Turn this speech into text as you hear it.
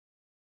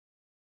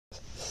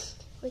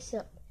What's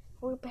up?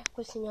 We're back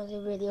with another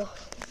video.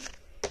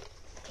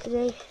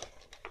 Today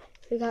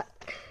we got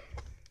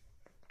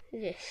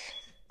this.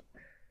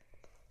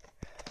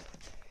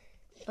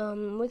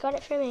 We got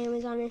it from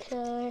Amazon. It's a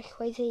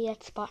Reqaza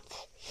yet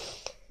spots.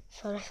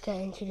 So let's get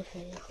into the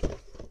video.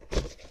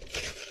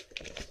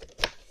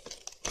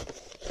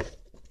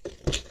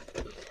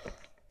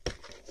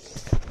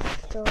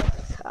 So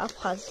I'll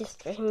pause this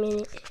for a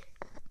minute.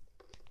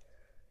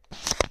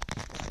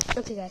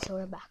 Okay guys, so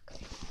we're back.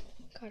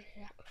 Got it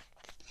out.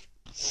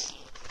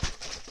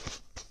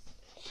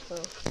 So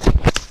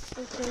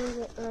I'm going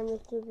to end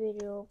the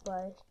video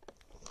by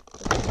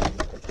taking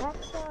the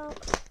packs out.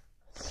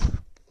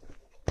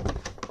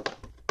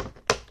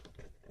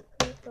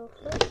 So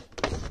first,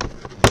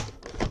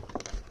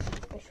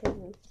 I show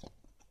you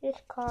this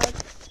card.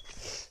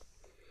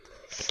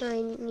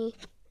 Shiny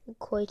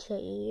Reqaza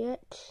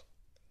yet.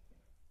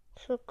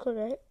 So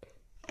correct.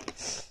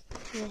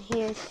 And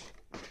here's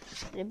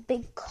the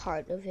big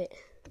card of it.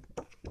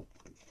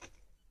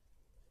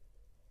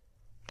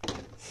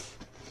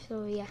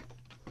 So yeah,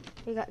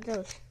 we got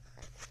those.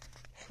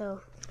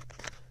 So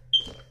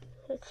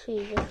let's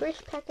see, the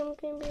first pack I'm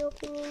gonna be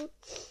opening.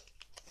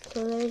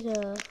 So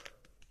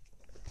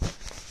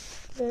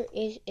there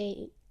is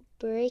a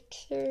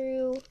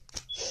breakthrough,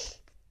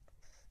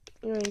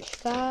 orange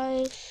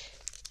skies,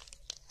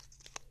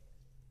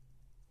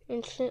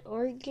 instant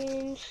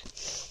organs,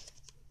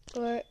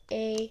 or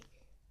a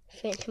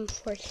phantom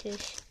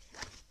forces.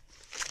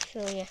 So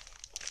yeah,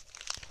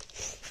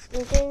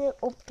 I'm gonna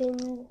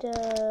open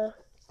the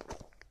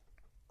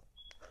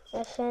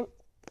instant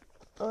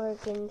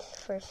organs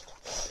first.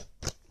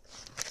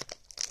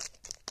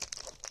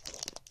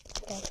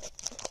 Okay,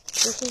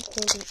 this is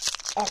gonna be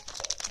epic.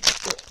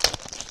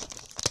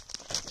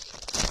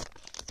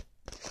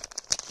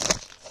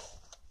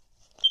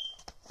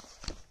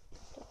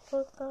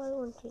 First guy,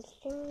 1, 2,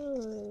 3.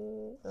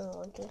 Oh,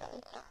 1, 2, 3.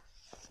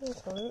 Let's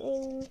hold it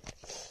in.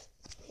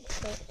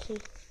 Let's see.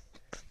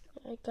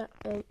 I got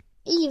an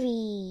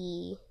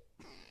Eevee.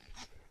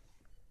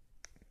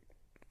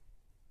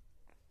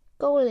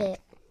 Golett.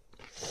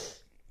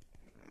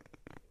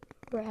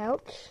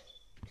 Route.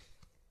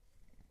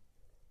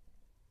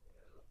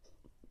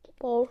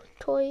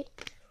 Baltoy.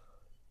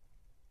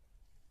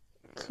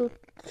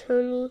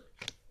 Kutuni.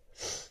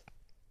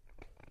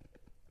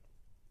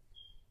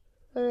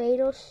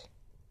 Laredos.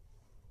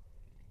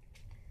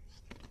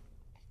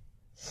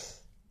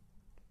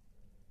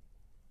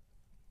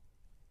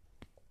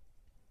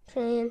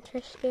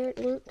 Transparent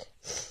Link.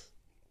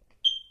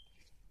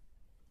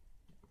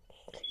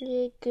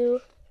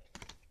 Sliggoo.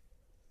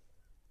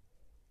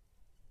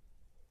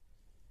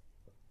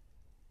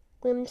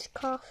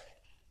 Whimsicott.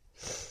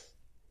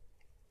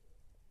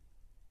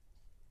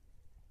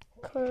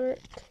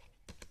 Correct.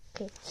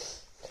 Okay,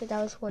 so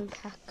that was one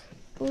pack.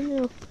 Oh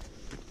no.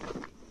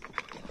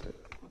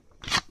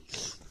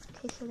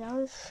 Okay, so that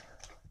was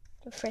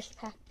the first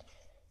pack.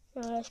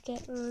 Now let's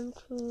get on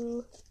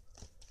to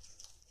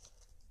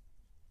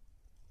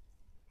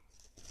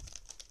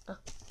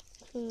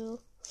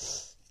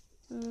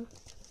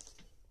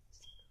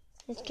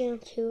let's get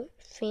into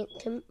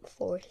Phantom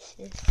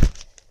Forces.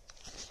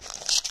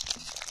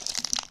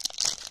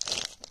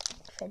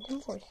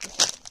 Phantom Forces.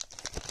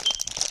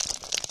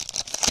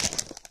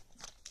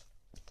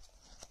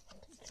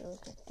 So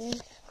look at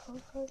this.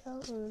 Card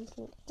out. 1,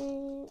 2, 3.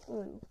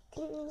 1,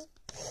 2.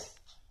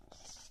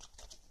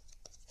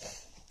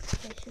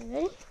 Okay, so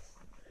ready?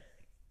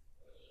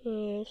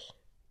 Here's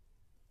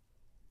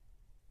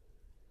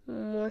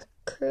more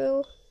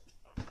crew.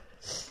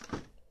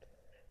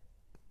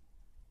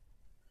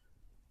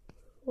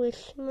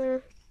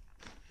 Whismer.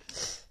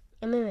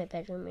 I'm in my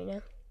bedroom right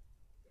now.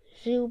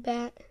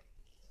 Zubat.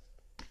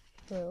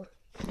 Oh.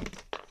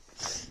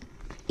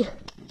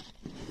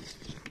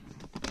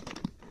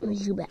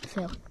 Zubat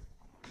fell.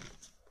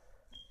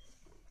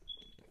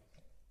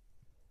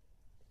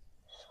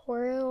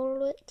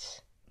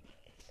 Swirlets.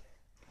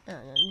 I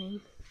don't know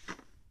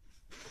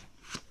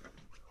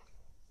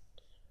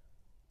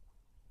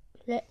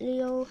the name.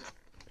 Leo.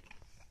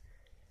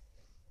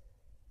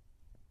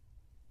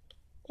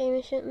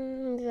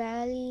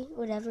 Valley,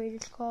 whatever it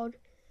is called.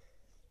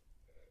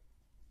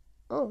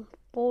 Oh,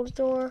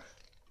 Bulldor.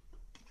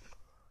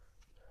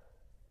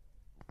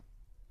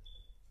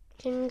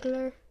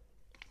 Tingler.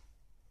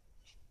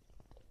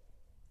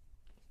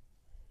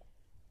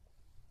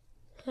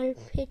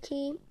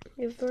 Pity.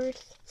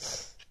 Reverse.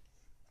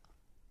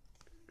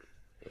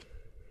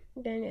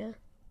 Then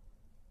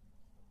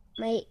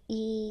my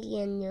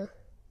and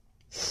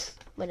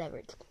whatever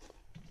it's called.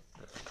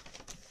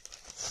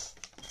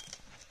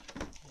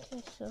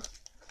 Okay,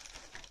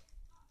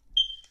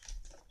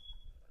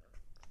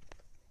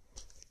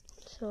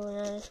 so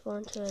now let's go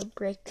on to a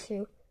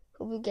breakthrough.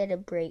 Hope we get a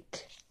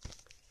break.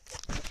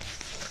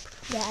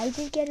 Yeah, I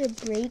did get a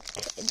break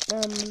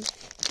on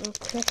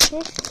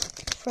Christmas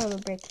from a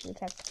breakthrough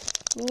pack.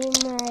 Me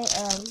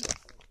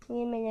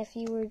and my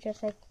nephew were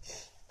just like,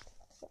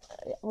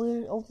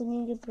 we were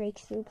opening the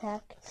breakthrough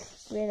pack.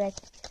 We were like,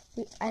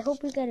 I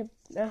hope I get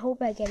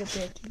a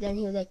brick. Then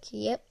he was like,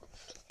 yep.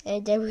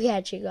 And then we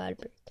actually got a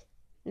brick.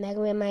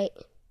 Magnemite.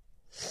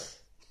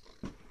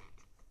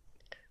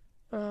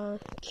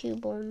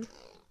 Cubone.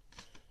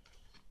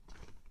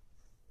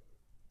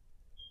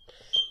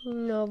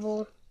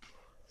 Noble.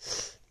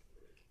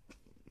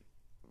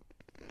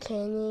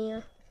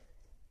 Tania.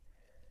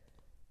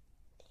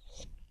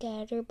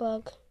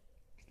 Scatterbug.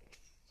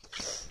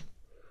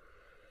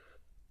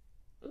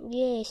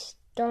 Yes,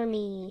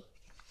 Stormy.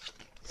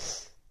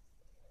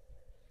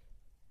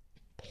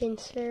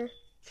 Pinsir.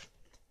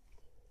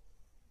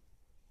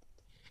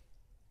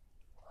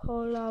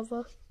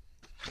 Holava.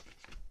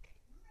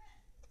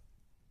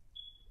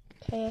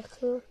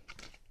 Kayaku.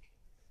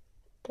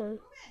 Done.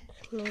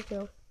 Let's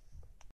go.